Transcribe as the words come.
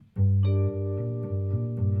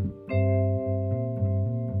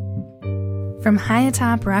From high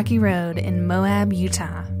atop Rocky Road in Moab,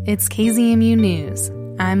 Utah, it's KZMU News.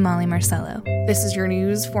 I'm Molly Marcello. This is your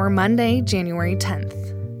news for Monday, January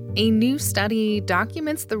 10th. A new study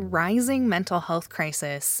documents the rising mental health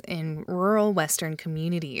crisis in rural Western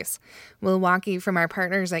communities. Will Walkie from our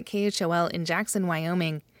partners at KHOL in Jackson,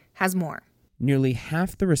 Wyoming, has more. Nearly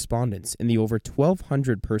half the respondents in the over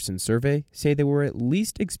 1,200-person survey say they were at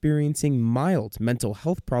least experiencing mild mental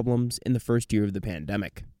health problems in the first year of the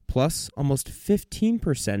pandemic. Plus, almost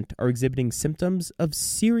 15% are exhibiting symptoms of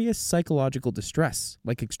serious psychological distress,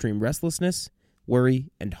 like extreme restlessness,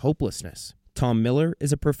 worry, and hopelessness. Tom Miller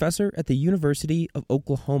is a professor at the University of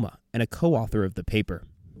Oklahoma and a co-author of the paper.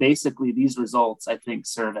 Basically, these results, I think,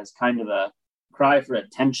 serve as kind of a cry for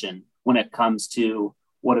attention when it comes to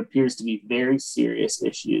what appears to be very serious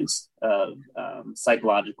issues of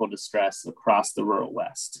psychological distress across the rural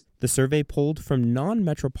West. The survey polled from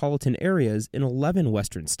non-metropolitan areas in 11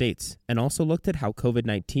 Western states and also looked at how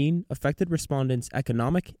COVID-19 affected respondents'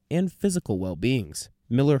 economic and physical well-beings.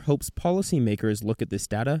 Miller hopes policymakers look at this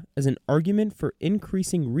data as an argument for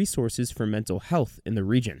increasing resources for mental health in the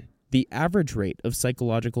region. The average rate of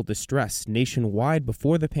psychological distress nationwide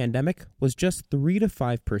before the pandemic was just 3 to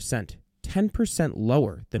 5%, 10%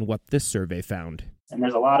 lower than what this survey found. And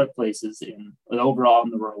there's a lot of places overall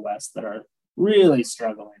in the rural West that are really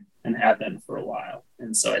struggling and have been for a while.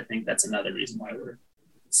 And so I think that's another reason why we're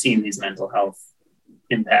seeing these mental health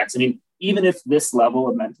impacts. I mean, even if this level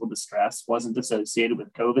of mental distress wasn't associated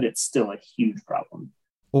with COVID, it's still a huge problem.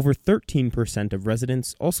 Over 13% of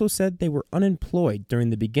residents also said they were unemployed during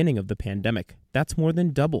the beginning of the pandemic. That's more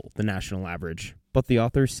than double the national average. But the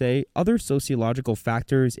authors say other sociological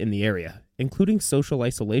factors in the area, including social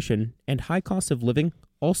isolation and high cost of living,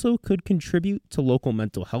 also could contribute to local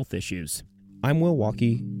mental health issues. I'm Will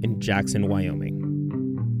Walkie in Jackson, Wyoming.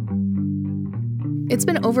 It's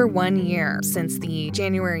been over 1 year since the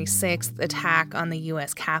January 6th attack on the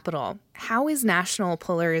U.S. Capitol. How is national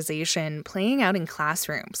polarization playing out in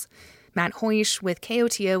classrooms? Matt Hoish with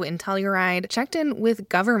KOTO in Telluride checked in with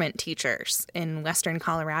government teachers in Western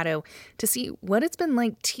Colorado to see what it's been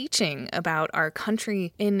like teaching about our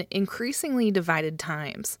country in increasingly divided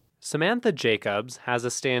times. Samantha Jacobs has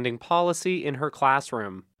a standing policy in her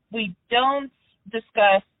classroom. We don't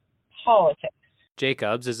discuss politics.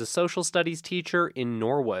 Jacobs is a social studies teacher in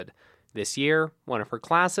Norwood. This year, one of her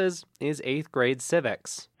classes is 8th grade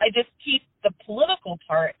civics. I just keep the political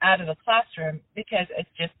part out of the classroom because it's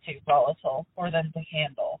just too volatile for them to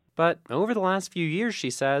handle. But over the last few years, she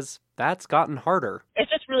says, that's gotten harder.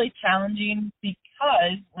 It's just really challenging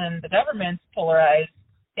because when the government's polarized,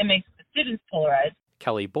 it makes the students polarized.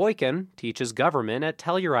 Kelly Boykin teaches government at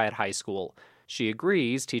Telluride High School. She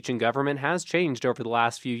agrees teaching government has changed over the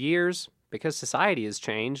last few years because society has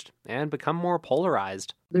changed and become more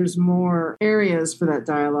polarized. There's more areas for that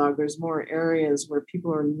dialogue. There's more areas where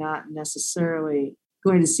people are not necessarily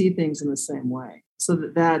going to see things in the same way. So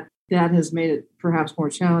that has made it perhaps more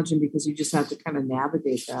challenging because you just have to kind of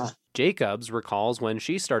navigate that. Jacobs recalls when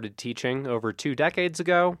she started teaching over 2 decades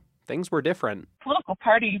ago, things were different. Political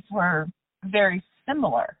parties were very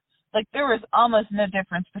similar. Like there was almost no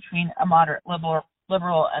difference between a moderate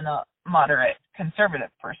liberal and a moderate conservative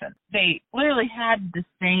person. They literally had the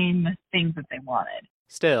same things that they wanted.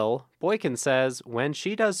 Still, Boykin says when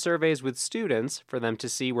she does surveys with students for them to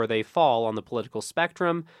see where they fall on the political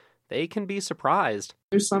spectrum, they can be surprised.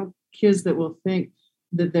 There's some kids that will think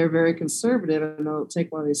that they're very conservative and they'll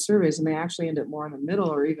take one of these surveys and they actually end up more in the middle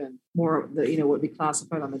or even more what would be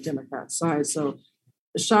classified on the Democrat side. So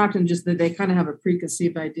shocked and just that they kind of have a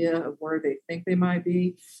preconceived idea of where they think they might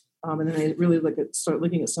be. And then they really start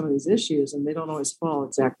looking at some of these issues, and they don't always fall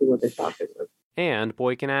exactly what they thought they would. And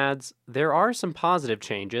Boykin adds, there are some positive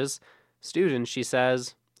changes. Students, she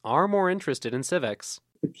says, are more interested in civics.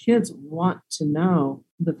 The kids want to know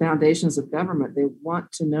the foundations of government. They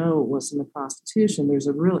want to know what's in the Constitution. There's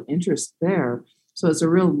a real interest there. So it's a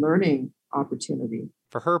real learning opportunity.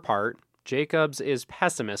 For her part, Jacobs is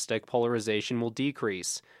pessimistic polarization will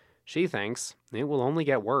decrease. She thinks it will only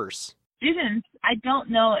get worse. Students, I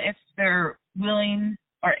don't know if they're willing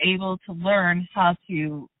or able to learn how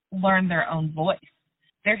to learn their own voice.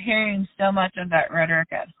 They're hearing so much of that rhetoric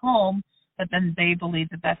at home, but then they believe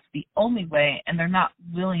that that's the only way, and they're not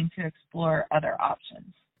willing to explore other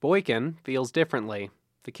options. Boykin feels differently.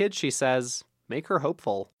 The kids, she says, make her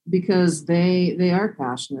hopeful. Because they are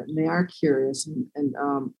passionate, and they are curious, and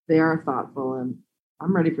they are thoughtful, and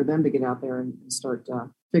I'm ready for them to get out there and start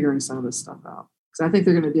figuring some of this stuff out. Because I think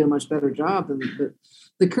they're going to do a much better job than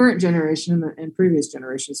the current generation and previous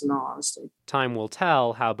generations, in all honesty. Time will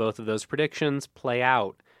tell how both of those predictions play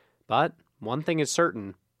out. But one thing is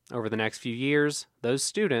certain, Over the next few years, those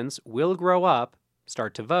students will grow up,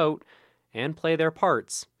 start to vote, and play their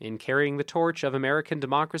parts in carrying the torch of American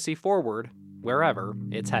democracy forward wherever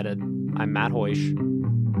it's headed. I'm Matt Hoish.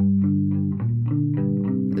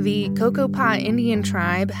 The Cocopah Indian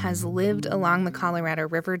tribe has lived along the Colorado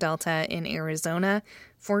River Delta in Arizona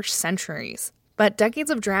for centuries. But decades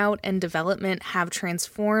of drought and development have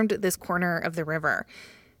transformed this corner of the river.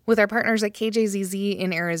 With our partners at KJZZ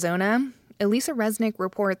in Arizona, Elisa Resnick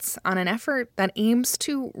reports on an effort that aims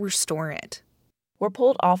to restore it. We're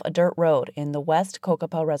pulled off a dirt road in the West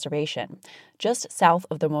Cocopah Reservation, just south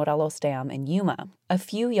of the Morelos Dam in Yuma. A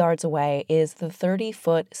few yards away is the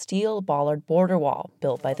 30-foot steel bollard border wall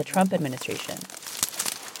built by the Trump administration.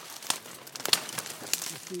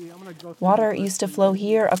 Water used to flow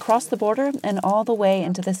here across the border and all the way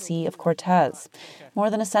into the Sea of Cortez. More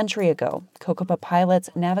than a century ago, Cocopah pilots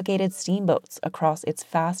navigated steamboats across its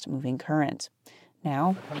fast-moving current.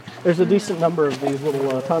 Now, there's a decent number of these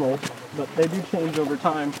little tunnels, but they do change over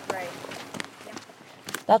time.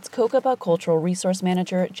 That's Cocopah Cultural Resource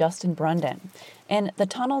Manager Justin Brunden. And the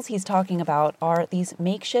tunnels he's talking about are these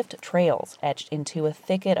makeshift trails etched into a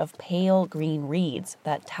thicket of pale green reeds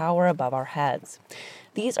that tower above our heads.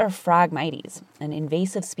 These are Phragmites, an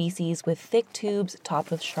invasive species with thick tubes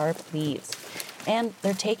topped with sharp leaves. And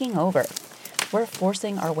they're taking over. We're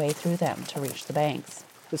forcing our way through them to reach the banks.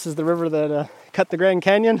 This is the river that cut the Grand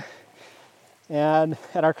Canyon. And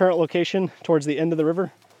at our current location, towards the end of the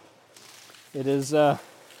river, it is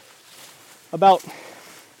about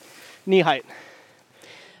knee height.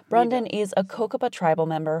 Brunden is a Cocopah tribal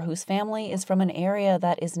member whose family is from an area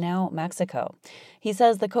that is now Mexico. He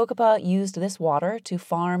says the Cocopah used this water to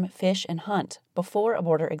farm, fish, and hunt before a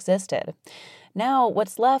border existed. Now,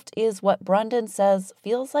 what's left is what Brunden says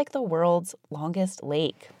feels like the world's longest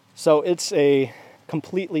lake. So it's a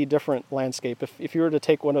completely different landscape. If you were to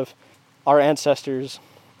take one of our ancestors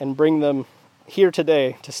and bring them here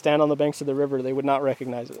today to stand on the banks of the river, they would not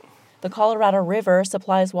recognize it. The Colorado River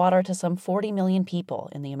supplies water to some 40 million people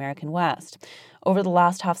in the American West. Over the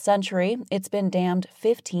last half-century, it's been dammed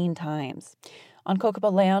 15 times. On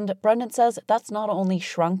Cocopah land, Brunden says that's not only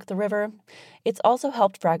shrunk the river, it's also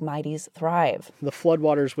helped Phragmites thrive. The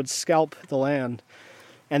floodwaters would scalp the land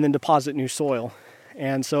and then deposit new soil.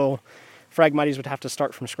 And so Phragmites would have to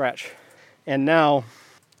start from scratch. And now,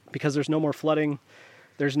 because there's no more flooding,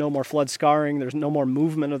 there's no more flood scarring, there's no more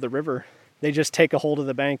movement of the river, they just take a hold of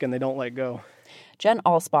the bank and they don't let go. Jen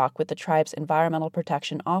Alsbach with the tribe's Environmental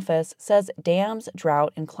Protection Office says dams,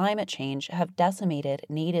 drought, and climate change have decimated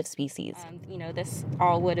native species. This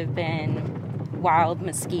all would have been wild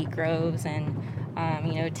mesquite groves and,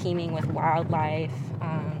 teeming with wildlife.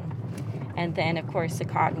 And then, of course, the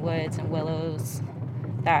cottonwoods and willows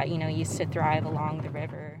that, used to thrive along the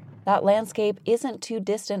river. That landscape isn't too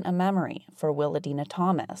distant a memory for Willadina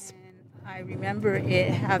Thomas. I remember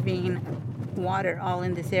it having water all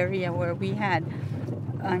in this area where we had,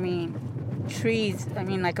 trees,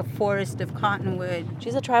 like a forest of cottonwood.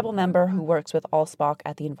 She's a tribal member who works with Alsbach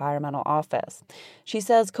at the Environmental Office. She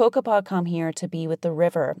says Cocopah come here to be with the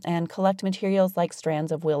river and collect materials like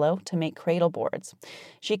strands of willow to make cradle boards.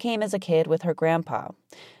 She came as a kid with her grandpa.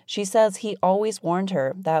 She says he always warned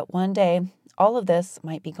her that one day all of this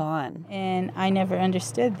might be gone. And I never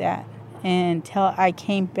understood that until I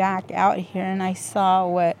came back out here and I saw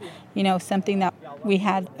what, something that we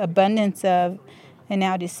had abundance of, and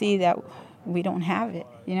now to see that we don't have it,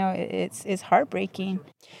 it's heartbreaking.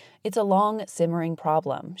 It's a long, simmering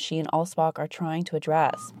problem she and Alsbach are trying to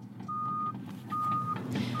address.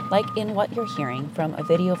 Like in what you're hearing from a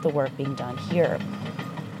video of the work being done here.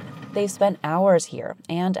 They've spent hours here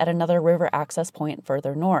and at another river access point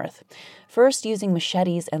further north, first using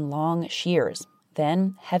machetes and long shears,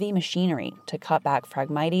 then heavy machinery to cut back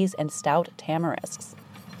Phragmites and stout tamarisks.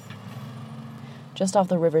 Just off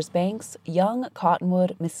the river's banks, young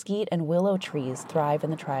cottonwood, mesquite, and willow trees thrive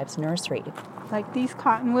in the tribe's nursery. Like these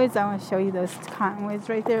cottonwoods, I want to show you those cottonwoods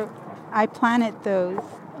right there. I planted those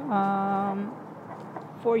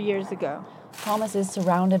 4 years ago. Thomas is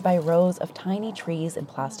surrounded by rows of tiny trees in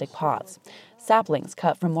plastic pots, saplings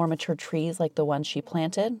cut from more mature trees like the ones she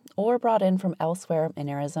planted or brought in from elsewhere in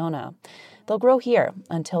Arizona. They'll grow here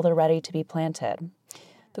until they're ready to be planted.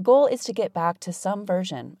 The goal is to get back to some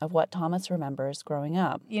version of what Thomas remembers growing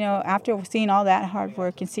up. After seeing all that hard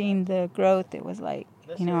work and seeing the growth, it was like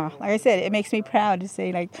I said, it makes me proud to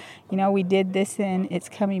say, we did this and it's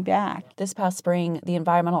coming back. This past spring, the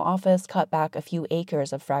Environmental Office cut back a few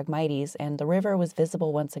acres of Phragmites and the river was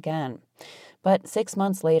visible once again. But 6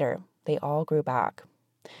 months later, they all grew back.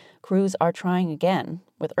 Crews are trying again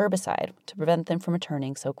with herbicide to prevent them from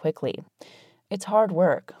returning so quickly. It's hard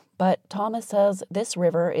work, but Thomas says this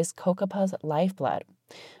river is Kokopa's lifeblood.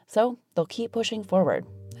 So they'll keep pushing forward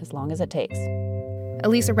as long as it takes.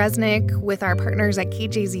 Elisa Resnick with our partners at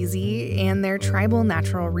KJZZ and their Tribal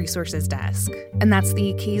Natural Resources Desk. And that's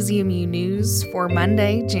the KZMU News for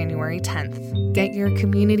Monday, January 10th. Get your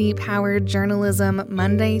community-powered journalism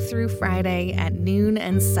Monday through Friday at noon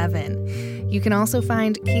and 7. You can also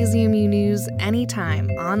find KZMU News anytime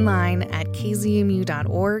online at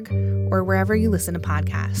kzmu.org or wherever you listen to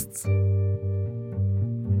podcasts.